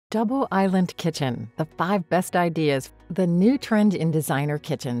Double Island Kitchen, the 5 best ideas. The new trend in designer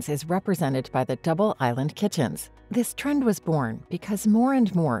kitchens is represented by the Double Island Kitchens. This trend was born because more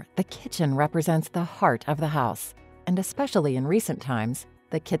and more the kitchen represents the heart of the house. And especially in recent times,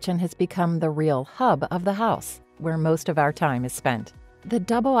 the kitchen has become the real hub of the house, where most of our time is spent. The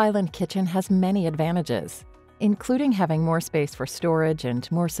Double Island Kitchen has many advantages, including having more space for storage and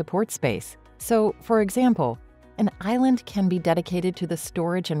more support space. So, for example, an island can be dedicated to the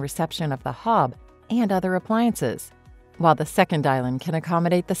storage and reception of the hob and other appliances, while the second island can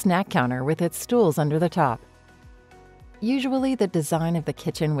accommodate the snack counter with its stools under the top. Usually, the design of the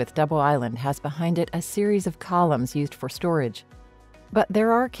kitchen with double island has behind it a series of columns used for storage. But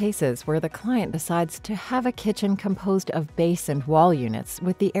there are cases where the client decides to have a kitchen composed of base and wall units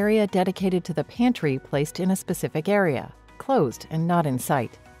with the area dedicated to the pantry placed in a specific area, closed and not in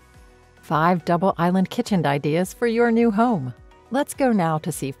sight. 5 double island kitchen ideas for your new home. Let's go now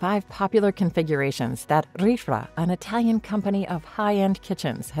to see 5 popular configurations that RiFRA, an Italian company of high-end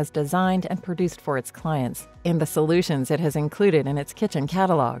kitchens, has designed and produced for its clients, and the solutions it has included in its kitchen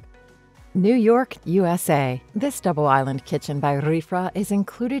catalog. New York, USA. This double island kitchen by RiFRA is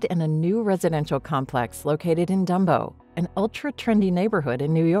included in a new residential complex located in Dumbo, an ultra-trendy neighborhood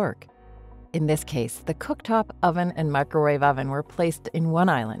in New York. In this case, the cooktop, oven, and microwave oven were placed in one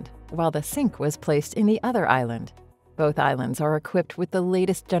island, while the sink was placed in the other island. Both islands are equipped with the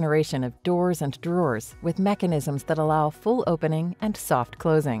latest generation of doors and drawers with mechanisms that allow full opening and soft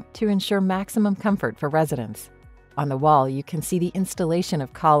closing to ensure maximum comfort for residents. On the wall, you can see the installation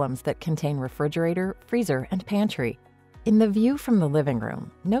of columns that contain refrigerator, freezer, and pantry. In the view from the living room,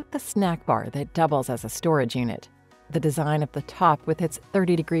 note the snack bar that doubles as a storage unit, the design of the top with its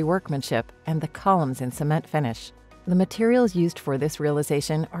 30-degree workmanship, and the columns in cement finish. The materials used for this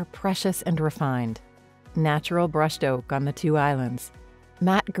realization are precious and refined. Natural brushed oak on the 2 islands,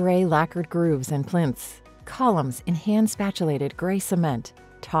 matte gray lacquered grooves and plinths, columns in hand-spatulated gray cement,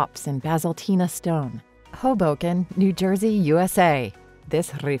 tops in basaltina stone. Hoboken, New Jersey, USA. This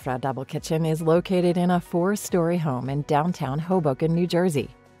RiFRA double kitchen is located in a 4-story home in downtown Hoboken, New Jersey,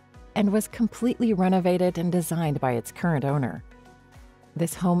 and was completely renovated and designed by its current owner.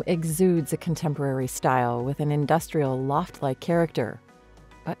 This home exudes a contemporary style with an industrial loft-like character,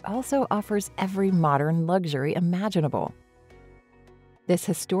 but also offers every modern luxury imaginable. This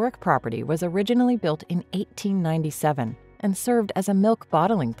historic property was originally built in 1897 and served as a milk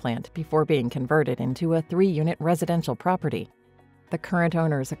bottling plant before being converted into a 3-unit residential property. The current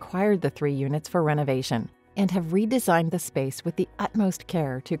owners acquired the 3 units for renovation and have redesigned the space with the utmost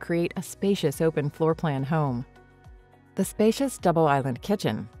care to create a spacious open floor plan home. The spacious double island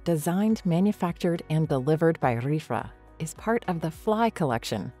kitchen, designed, manufactured, and delivered by RiFRA, is part of the Fly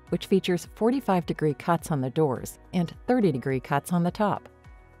collection, which features 45-degree cuts on the doors and 30-degree cuts on the top.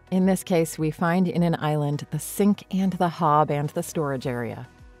 In this case, we find in an island the sink and the hob and the storage area,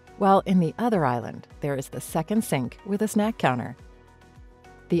 while in the other island, there is the second sink with a snack counter.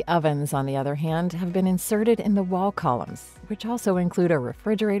 The ovens, on the other hand, have been inserted in the wall columns, which also include a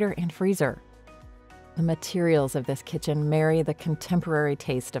refrigerator and freezer. The materials of this kitchen marry the contemporary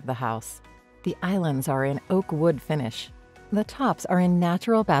taste of the house. The islands are in oak wood finish. The tops are in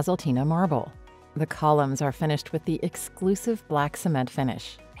natural basaltina marble. The columns are finished with the exclusive black cement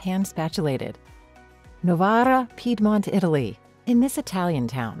finish, hand-spatulated. Novara, Piedmont, Italy. In this Italian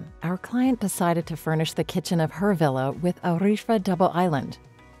town, our client decided to furnish the kitchen of her villa with a RiFRA double island,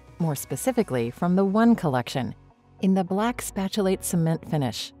 more specifically from the One collection, in the black spatulate cement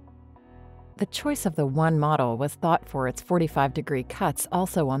finish. The choice of the One model was thought for its 45-degree cuts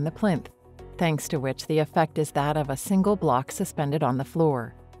also on the plinth, thanks to which the effect is that of a single block suspended on the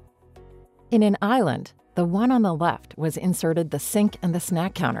floor. In an island, the one on the left was inserted the sink and the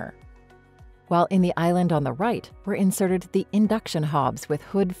snack counter, while in the island on the right were inserted the induction hobs with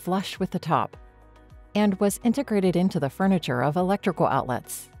hood flush with the top, and was integrated into the furniture of electrical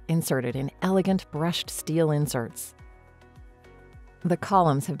outlets, inserted in elegant brushed steel inserts. The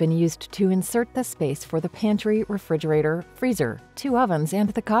columns have been used to insert the space for the pantry, refrigerator, freezer, 2 ovens, and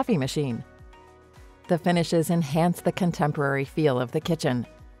the coffee machine. The finishes enhance the contemporary feel of the kitchen.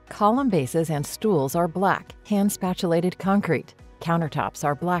 Column bases and stools are black, hand-spatulated concrete. Countertops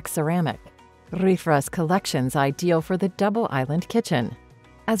are black ceramic. RiFRA's collection's ideal for the double island kitchen.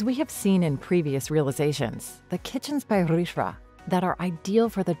 As we have seen in previous realizations, the kitchens by RiFRA that are ideal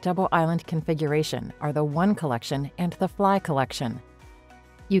for the double island configuration are the One collection and the Fly collection.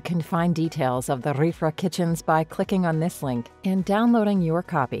 You can find details of the RiFRA kitchens by clicking on this link and downloading your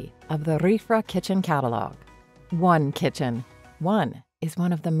copy of the RiFRA Kitchen Catalog. One Kitchen. One is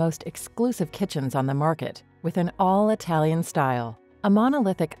one of the most exclusive kitchens on the market, with an all-Italian style. A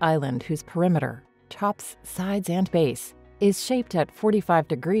monolithic island whose perimeter, tops, sides, and base, is shaped at 45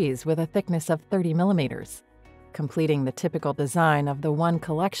 degrees with a thickness of 30 millimeters. Completing the typical design of the one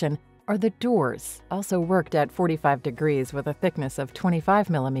collection are the doors, also worked at 45 degrees with a thickness of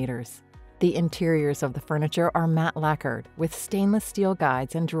 25 millimeters. The interiors of the furniture are matte lacquered with stainless steel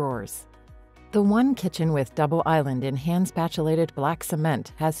guides and drawers. The one kitchen with double island in hand spatulated black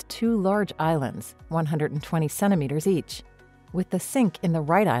cement has two large islands, 120 centimeters each, with the sink in the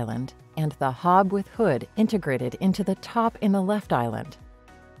right island and the hob with hood integrated into the top in the left island.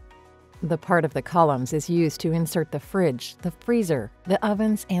 The part of the columns is used to insert the fridge, the freezer, the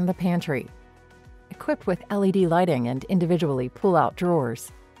ovens, and the pantry. Equipped with LED lighting and individually pull-out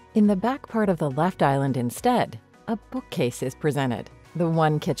drawers. In the back part of the left island instead, a bookcase is presented. The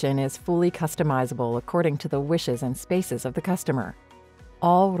one kitchen is fully customizable according to the wishes and spaces of the customer.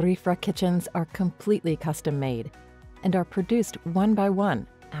 All RiFRA kitchens are completely custom-made and are produced one by one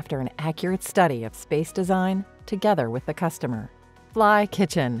after an accurate study of space design together with the customer. Fly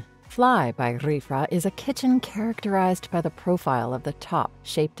Kitchen. Fly by RiFRA is a kitchen characterized by the profile of the top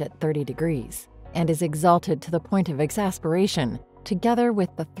shaped at 30 degrees and is exalted to the point of exasperation, together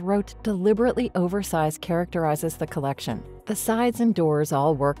with the throat deliberately oversized characterizes the collection. The sides and doors,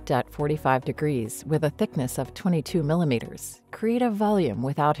 all worked at 45 degrees with a thickness of 22 millimeters, create a volume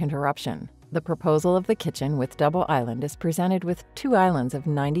without interruption. The proposal of the kitchen with double island is presented with two islands of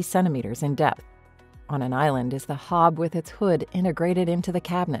 90 centimeters in depth. On an island is the hob with its hood integrated into the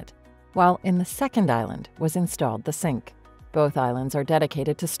cabinet, while in the second island was installed the sink. Both islands are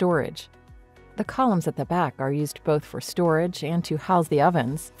dedicated to storage. The columns at the back are used both for storage and to house the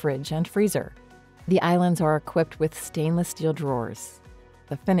ovens, fridge, and freezer. The islands are equipped with stainless steel drawers.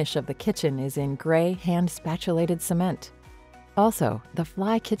 The finish of the kitchen is in gray hand spatulated cement. Also, the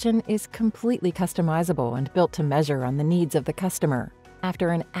Fly Kitchen is completely customizable and built to measure on the needs of the customer after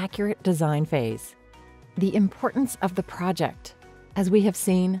an accurate design phase. The importance of the project. As we have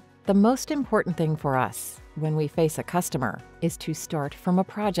seen, the most important thing for us when we face a customer is to start from a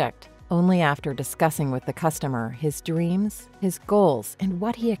project. Only after discussing with the customer his dreams, his goals, and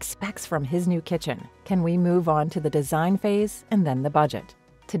what he expects from his new kitchen can we move on to the design phase and then the budget.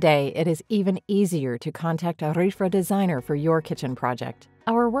 Today, it is even easier to contact a RiFRA designer for your kitchen project.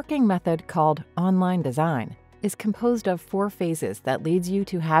 Our working method, called online design, is composed of 4 phases that leads you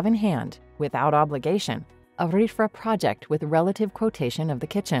to have in hand, without obligation, a RiFRA project with relative quotation of the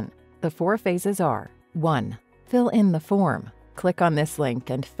kitchen. The 4 phases are: 1. Fill in the form. Click on this link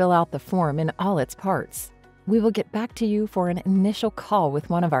and fill out the form in all its parts. We will get back to you for an initial call with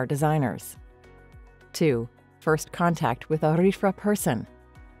one of our designers. 2. First contact with a RiFRA person.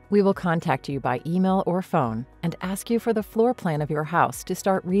 We will contact you by email or phone and ask you for the floor plan of your house to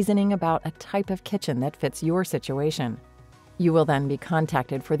start reasoning about a type of kitchen that fits your situation. You will then be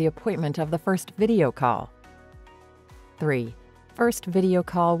contacted for the appointment of the first video call. 3. First video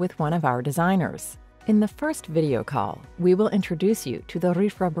call with one of our designers. In the first video call, we will introduce you to the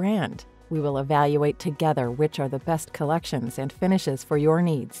RiFRA brand. We will evaluate together which are the best collections and finishes for your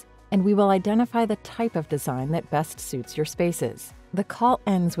needs, and we will identify the type of design that best suits your spaces. The call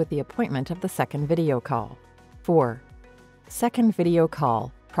ends with the appointment of the second video call. 4. Second video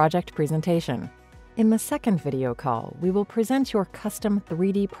call, project presentation. In the second video call, we will present your custom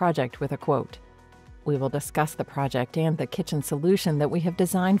 3D project with a quote. We will discuss the project and the kitchen solution that we have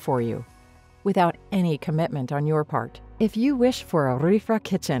designed for you, without any commitment on your part. If you wish for a RiFRA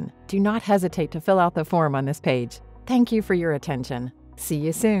kitchen, do not hesitate to fill out the form on this page. Thank you for your attention. See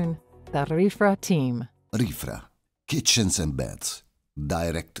you soon. The RiFRA team. RiFRA, Kitchens and Beds,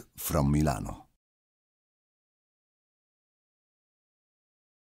 direct from Milano.